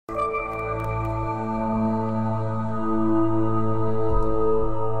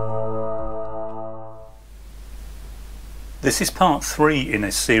This is part 3 in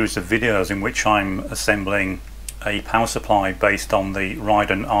a series of videos in which I'm assembling a power supply based on the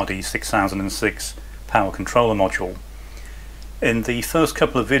Ryden RD6006 power controller module. In the first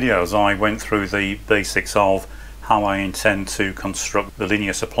couple of videos I went through the basics of how I intend to construct the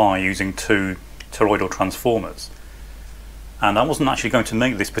linear supply using two toroidal transformers. And I wasn't actually going to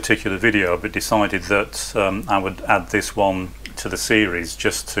make this particular video, but decided that I would add this one to the series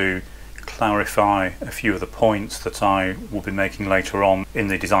just to clarify a few of the points that I will be making later on in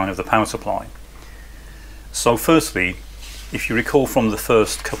the design of the power supply. So firstly, if you recall from the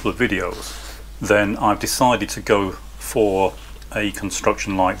first couple of videos, then I've decided to go for a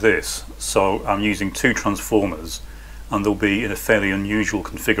construction like this. So I'm using two transformers, and they'll be in a fairly unusual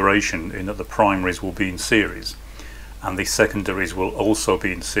configuration in that the primaries will be in series and the secondaries will also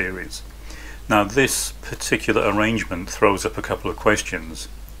be in series. Now this particular arrangement throws up a couple of questions,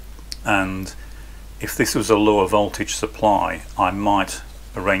 and if this was a lower voltage supply I might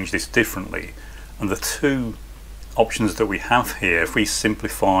arrange this differently. And the two options that we have here, if we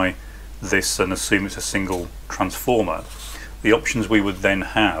simplify this and assume it's a single transformer, the options we would then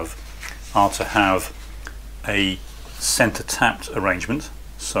have are to have a center tapped arrangement.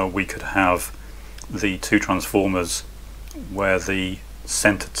 So we could have the two transformers where the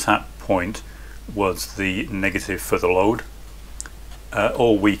center tap point was the negative for the load,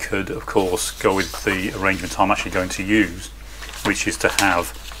 or we could of course go with the arrangement I'm actually going to use, which is to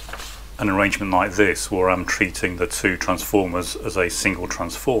have an arrangement like this where I'm treating the two transformers as a single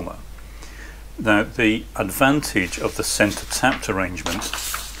transformer. Now the advantage of the center tapped arrangement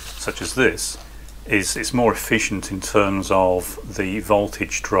such as this is it's more efficient in terms of the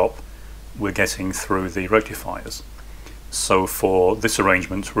voltage drop we're getting through the rectifiers. So for this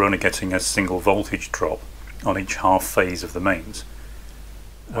arrangement we're only getting a single voltage drop on each half phase of the mains,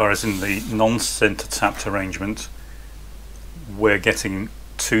 whereas in the non-center tapped arrangement we're getting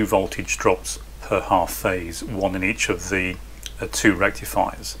two voltage drops per half phase, one in each of the two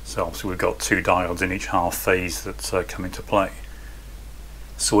rectifiers. So obviously we've got two diodes in each half phase that come into play.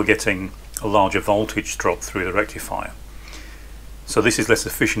 So we're getting a larger voltage drop through the rectifier. So this is less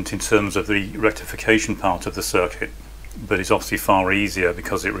efficient in terms of the rectification part of the circuit, but it's obviously far easier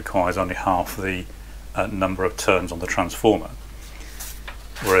because it requires only half the number of turns on the transformer.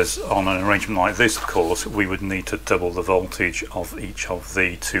 Whereas on an arrangement like this, of course, we would need to double the voltage of each of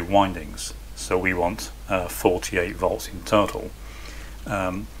the two windings. So we want 48 volts in total.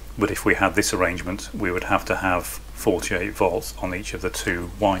 But if we had this arrangement, we would have to have 48 volts on each of the two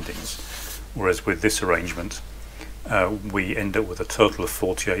windings. Whereas with this arrangement, we end up with a total of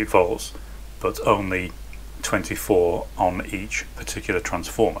 48 volts, but only 24 on each particular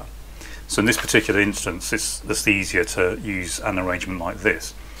transformer. So in this particular instance, it's easier to use an arrangement like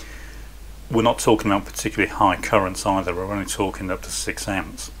this. We're not talking about particularly high currents either, we're only talking up to 6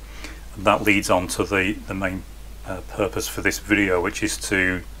 amps. And that leads on to the main purpose for this video, which is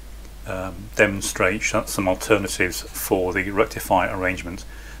to demonstrate some alternatives for the rectifier arrangement,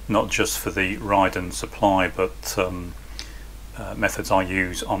 not just for the Ryden supply, but methods I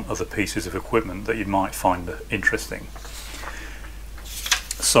use on other pieces of equipment that you might find interesting.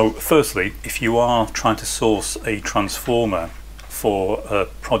 So firstly, if you are trying to source a transformer for a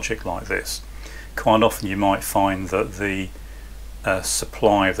project like this, quite often you might find that the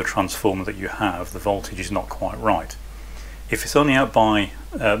supply of the transformer that you have, the voltage is not quite right. If it's only out by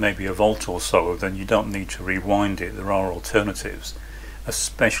maybe a volt or so, then you don't need to rewind it. There are alternatives,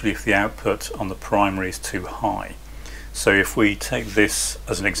 especially if the output on the primary is too high. So if we take this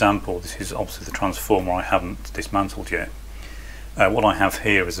as an example, this is obviously the transformer I haven't dismantled yet. What I have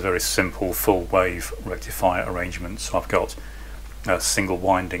here is a very simple full wave rectifier arrangement. So I've got a single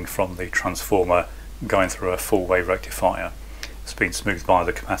winding from the transformer going through a full wave rectifier. It's been smoothed by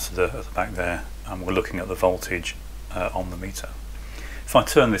the capacitor at the back there, and we're looking at the voltage on the meter. If I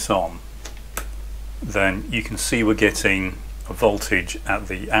turn this on, then you can see we're getting a voltage at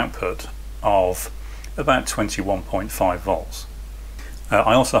the output of about 21.5 volts.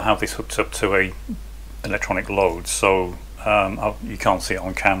 I also have this hooked up to a electronic load, so you can't see it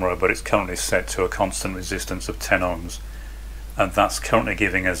on camera, but it's currently set to a constant resistance of 10 ohms, and that's currently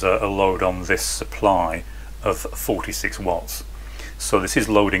giving us a load on this supply of 46 watts. So this is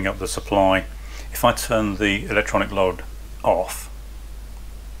loading up the supply. If I turn the electronic load off,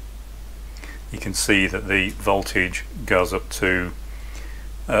 you can see that the voltage goes up to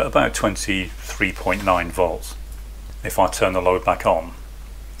about 23.9 volts. If I turn the load back on,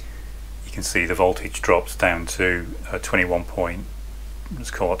 you can see the voltage drops down to let's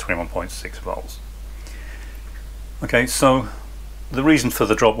call it 21.6 volts. Okay, so The reason for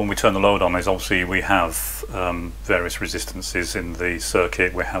the drop when we turn the load on is obviously we have various resistances in the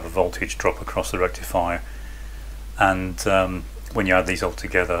circuit. We have a voltage drop across the rectifier, and when you add these all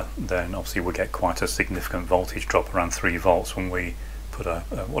together, then obviously we get quite a significant voltage drop, around 3 volts, when we put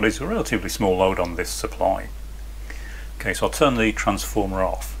what is a relatively small load on this supply. Okay, so I'll turn the transformer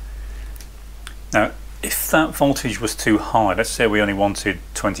off. Now, if that voltage was too high, let's say we only wanted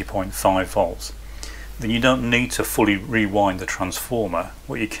 20.5 volts, then you don't need to fully rewind the transformer.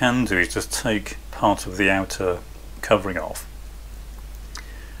 What you can do is just take part of the outer covering off,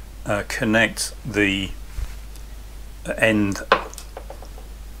 connect the end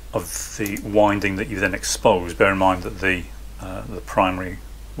of the winding that you then expose. Bear in mind that the primary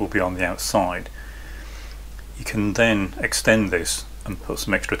will be on the outside. You can then extend this and put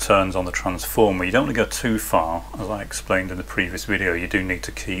some extra turns on the transformer. You don't want to go too far. As I explained in the previous video, you do need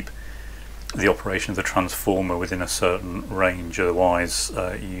to keep the operation of the transformer within a certain range, otherwise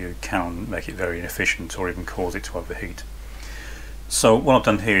you can make it very inefficient or even cause it to overheat. So what I've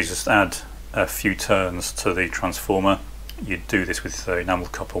done here is just add a few turns to the transformer. You'd do this with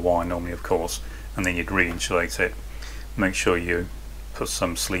enamelled copper wire normally, of course, and then you'd re-insulate it. Make sure you put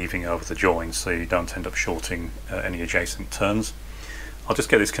some sleeving over the joints so you don't end up shorting any adjacent turns. I'll just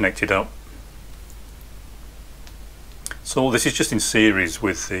get this connected up. So this is just in series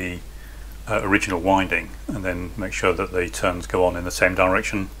with the original winding, and then make sure that the turns go on in the same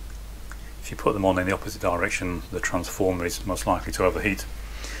direction. If you put them on in the opposite direction, the transformer is most likely to overheat.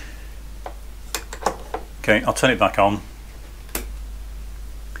 Okay, I'll turn it back on,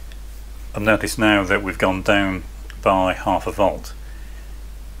 and notice now that we've gone down by half a volt.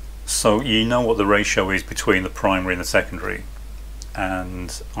 So you know what the ratio is between the primary and the secondary,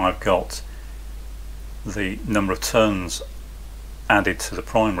 and I've got the number of turns added to the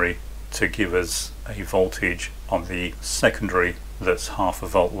primary to give us a voltage on the secondary that's half a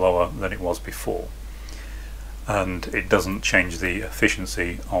volt lower than it was before, and it doesn't change the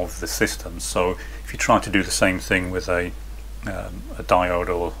efficiency of the system. So if you try to do the same thing with a diode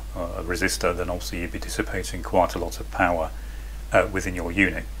or a resistor, then obviously you'd be dissipating quite a lot of power within your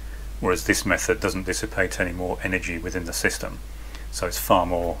unit, whereas this method doesn't dissipate any more energy within the system, so it's far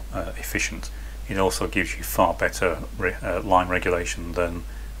more efficient. It also gives you far better line regulation than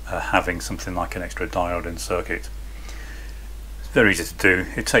having something like an extra diode in circuit. It's very easy to do.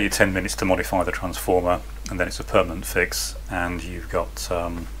 It'll take you 10 minutes to modify the transformer, and then it's a permanent fix, and you've got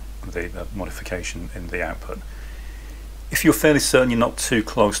the modification in the output. If you're fairly certain you're not too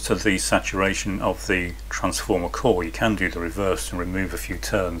close to the saturation of the transformer core, you can do the reverse and remove a few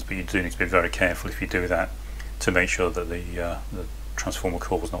turns, but you do need to be very careful if you do that to make sure that the transformer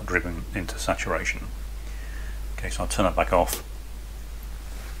core is not driven into saturation. Okay, so I'll turn that back off.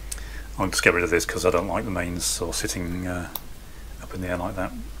 I'll just get rid of this because I don't like the mains sort of sitting up in the air like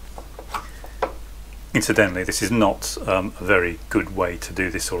that. Incidentally, this is not a very good way to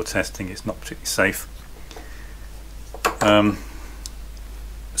do this sort of testing. It's not particularly safe.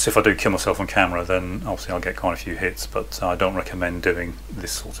 So if I do kill myself on camera, then obviously I'll get quite a few hits, but I don't recommend doing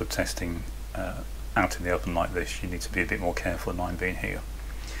this sort of testing out in the open like this. You need to be a bit more careful than I'm being here.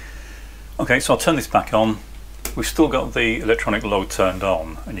 Okay, so I'll turn this back on. We've still got the electronic load turned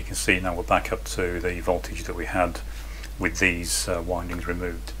on, and you can see now we're back up to the voltage that we had with these windings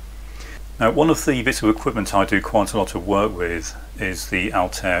removed. Now, one of the bits of equipment I do quite a lot of work with is the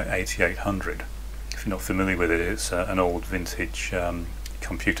Altair 8800. If you're not familiar with it, it's an old vintage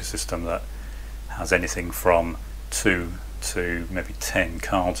computer system that has anything from 2 to maybe 10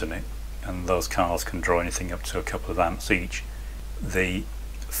 cards in it, and those cards can draw anything up to a couple of amps each. The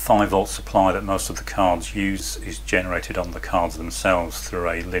 5-volt supply that most of the cards use is generated on the cards themselves through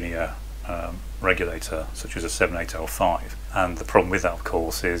a linear regulator such as a 7805, and the problem with that, of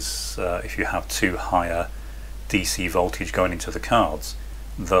course, is if you have too high a DC voltage going into the cards,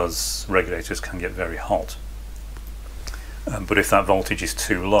 those regulators can get very hot. But if that voltage is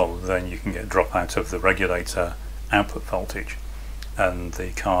too low, then you can get drop out of the regulator output voltage, and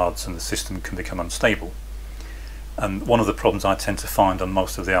the cards and the system can become unstable. And one of the problems I tend to find on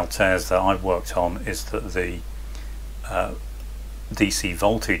most of the Altairs that I've worked on is that the DC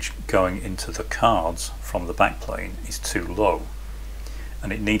voltage going into the cards from the backplane is too low,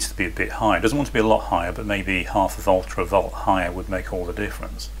 and it needs to be a bit higher. It doesn't want to be a lot higher, but maybe half a volt or a volt higher would make all the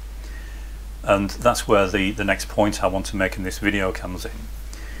difference. And that's where the next point I want to make in this video comes in.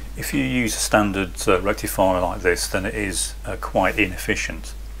 If you use a standard rectifier like this, then it is quite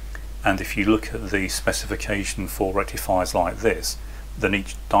inefficient. And if you look at the specification for rectifiers like this, then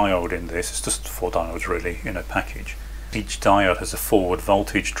each diode in this, it's just 4 diodes really in a package, each diode has a forward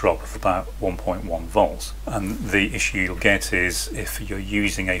voltage drop of about 1.1 volts, and the issue you'll get is if you're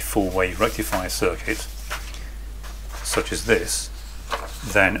using a full wave rectifier circuit such as this,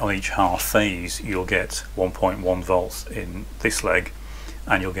 then on each half phase you'll get 1.1 volts in this leg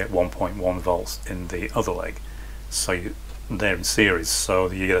and you'll get 1.1 volts in the other leg. So they're in series,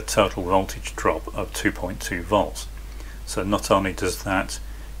 so you get a total voltage drop of 2.2 volts. So not only does that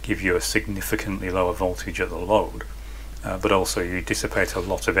give you a significantly lower voltage at the load, but also you dissipate a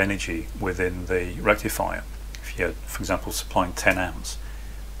lot of energy within the rectifier. If you're, for example, supplying 10 amps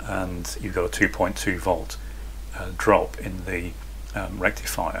and you've got a 2.2 volt drop in the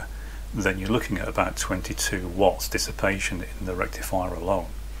rectifier, then you're looking at about 22 watts dissipation in the rectifier alone,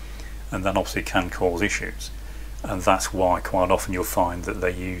 and that obviously can cause issues. And that's why quite often you'll find that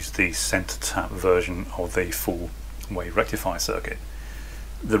they use the center tap version of the full wave rectifier circuit.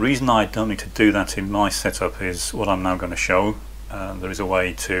 The reason I don't need to do that in my setup is what I'm now going to show. There is a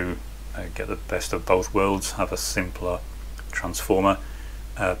way to get the best of both worlds, have a simpler transformer,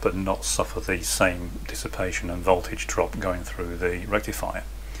 but not suffer the same dissipation and voltage drop going through the rectifier.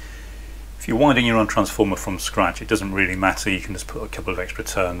 If you're winding your own transformer from scratch, it doesn't really matter. You can just put a couple of extra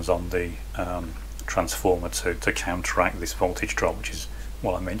turns on the transformer to counteract this voltage drop, which is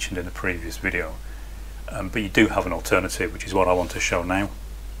what I mentioned in the previous video. But you do have an alternative, which is what I want to show now.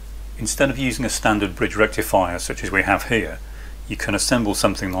 Instead of using a standard bridge rectifier such as we have here, you can assemble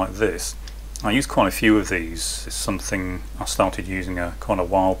something like this. I use quite a few of these. It's something I started using quite a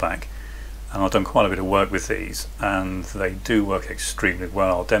while back, and I've done quite a bit of work with these, and they do work extremely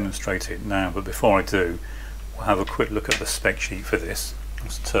well. I'll demonstrate it now, but before I do, we'll have a quick look at the spec sheet for this.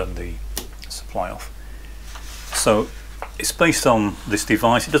 Let's turn the supply off. So it's based on this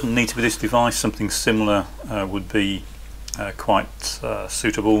device. It doesn't need to be this device. Something similar would be quite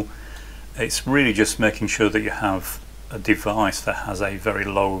suitable. It's really just making sure that you have a device that has a very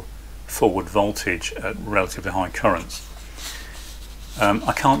low forward voltage at relatively high currents.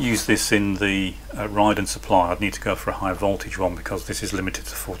 I can't use this in the ride-and supply. I'd need to go for a high voltage one because this is limited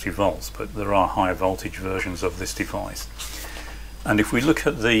to 40 volts, but there are higher voltage versions of this device. And if we look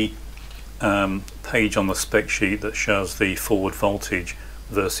at the page on the spec sheet that shows the forward voltage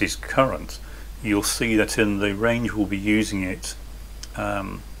versus current, you'll see that in the range we'll be using it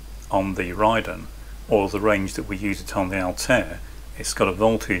on the ride-and, or the range that we use it on the Altair, it's got a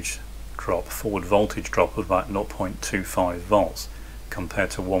voltage drop, forward voltage drop of about 0.25 volts compared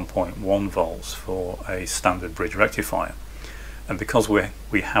to 1.1 volts for a standard bridge rectifier. And because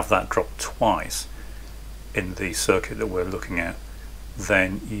we have that drop twice in the circuit that we're looking at,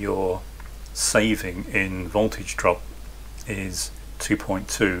 then your saving in voltage drop is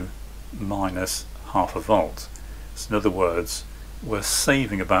 2.2 minus half a volt. So in other words, we're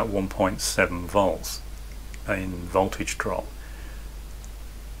saving about 1.7 volts in voltage drop.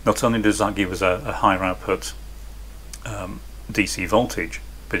 Not only does that give us a higher output DC voltage,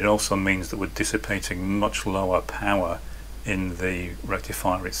 but it also means that we're dissipating much lower power in the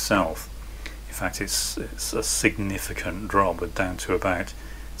rectifier itself. In fact, it's a significant drop. We're down to about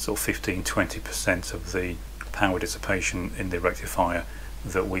sort of 15–20% of the power dissipation in the rectifier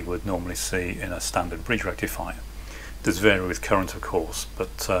that we would normally see in a standard bridge rectifier. Does vary with current, of course,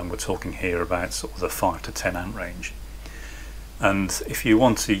 but we're talking here about sort of the 5 to 10 amp range. And if you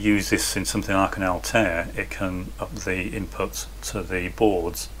want to use this in something like an Altair, it can up the input to the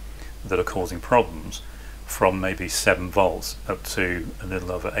boards that are causing problems from maybe 7 volts up to a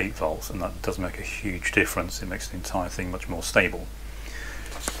little over 8 volts, and that does make a huge difference. It makes the entire thing much more stable.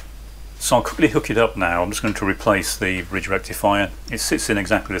 So I'll quickly hook it up now. I'm just going to replace the bridge rectifier. It sits in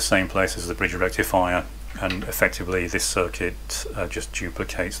exactly the same place as the bridge rectifier, and effectively this circuit just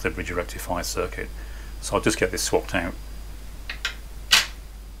duplicates the bridge rectifier circuit. So I'll just get this swapped out.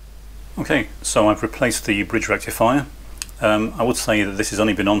 Okay, so I've replaced the bridge rectifier. I would say that this has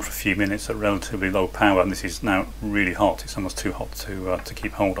only been on for a few minutes at relatively low power, and this is now really hot. It's almost too hot to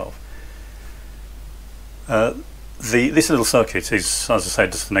keep hold of. This little circuit is, as I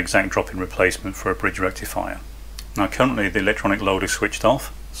said, just an exact drop-in replacement for a bridge rectifier. Now currently the electronic load is switched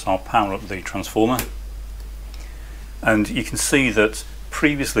off, so I'll power up the transformer. And you can see that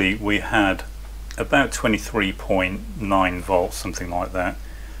previously we had about 23.9 volts, something like that,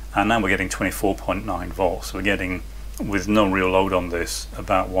 and now we're getting 24.9 volts. So we're getting, with no real load on this,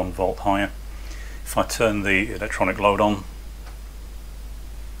 about 1 volt higher. If I turn the electronic load on,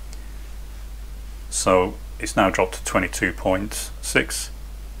 so it's now dropped to 22.6,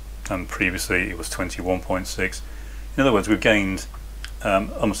 and previously it was 21.6. In other words, we've gained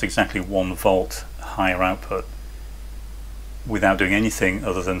almost exactly 1 volt higher output without doing anything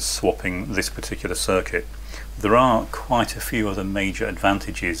other than swapping this particular circuit. There are quite a few other major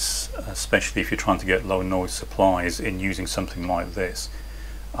advantages, especially if you're trying to get low noise supplies, in using something like this.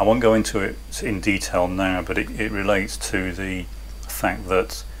 I won't go into it in detail now, but it relates to the fact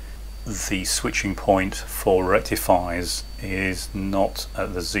that the switching point for rectifiers is not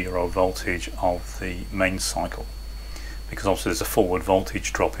at the 0 voltage of the main cycle, because obviously there's a forward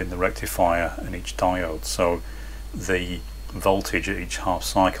voltage drop in the rectifier and each diode, so the voltage at each half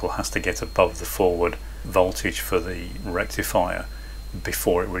cycle has to get above the forward voltage for the rectifier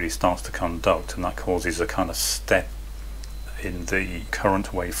before it really starts to conduct, and that causes a kind of step in the current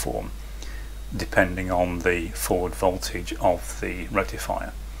waveform depending on the forward voltage of the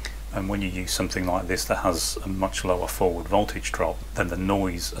rectifier. And when you use something like this that has a much lower forward voltage drop, then the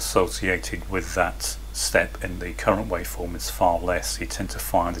noise associated with that step in the current waveform is far less. You tend to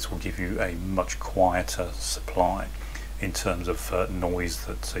find this will give you a much quieter supply in terms of noise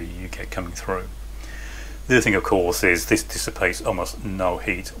that you get coming through. The other thing, of course, is this dissipates almost no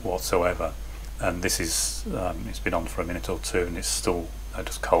heat whatsoever, and this is it's been on for a minute or two and it's still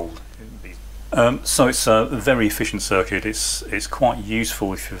just cold. So it's a very efficient circuit. It's quite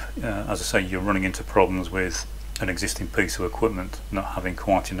useful if, as I say, you're running into problems with an existing piece of equipment not having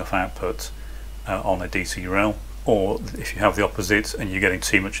quite enough output on a DC rail, or if you have the opposite and you're getting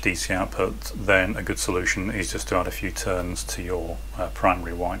too much DC output, then a good solution is just to add a few turns to your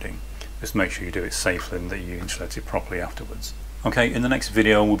primary winding. Just make sure you do it safely and that you insulate it properly afterwards. Okay, in the next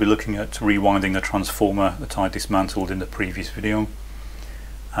video we'll be looking at rewinding the transformer that I dismantled in the previous video,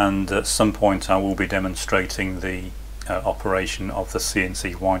 and at some point I will be demonstrating the operation of the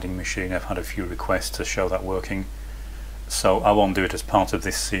CNC winding machine. I've had a few requests to show that working, so I won't do it as part of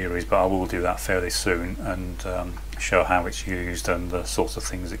this series, but I will do that fairly soon and show how it's used and the sorts of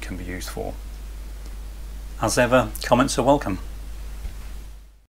things it can be used for. As ever, comments are welcome.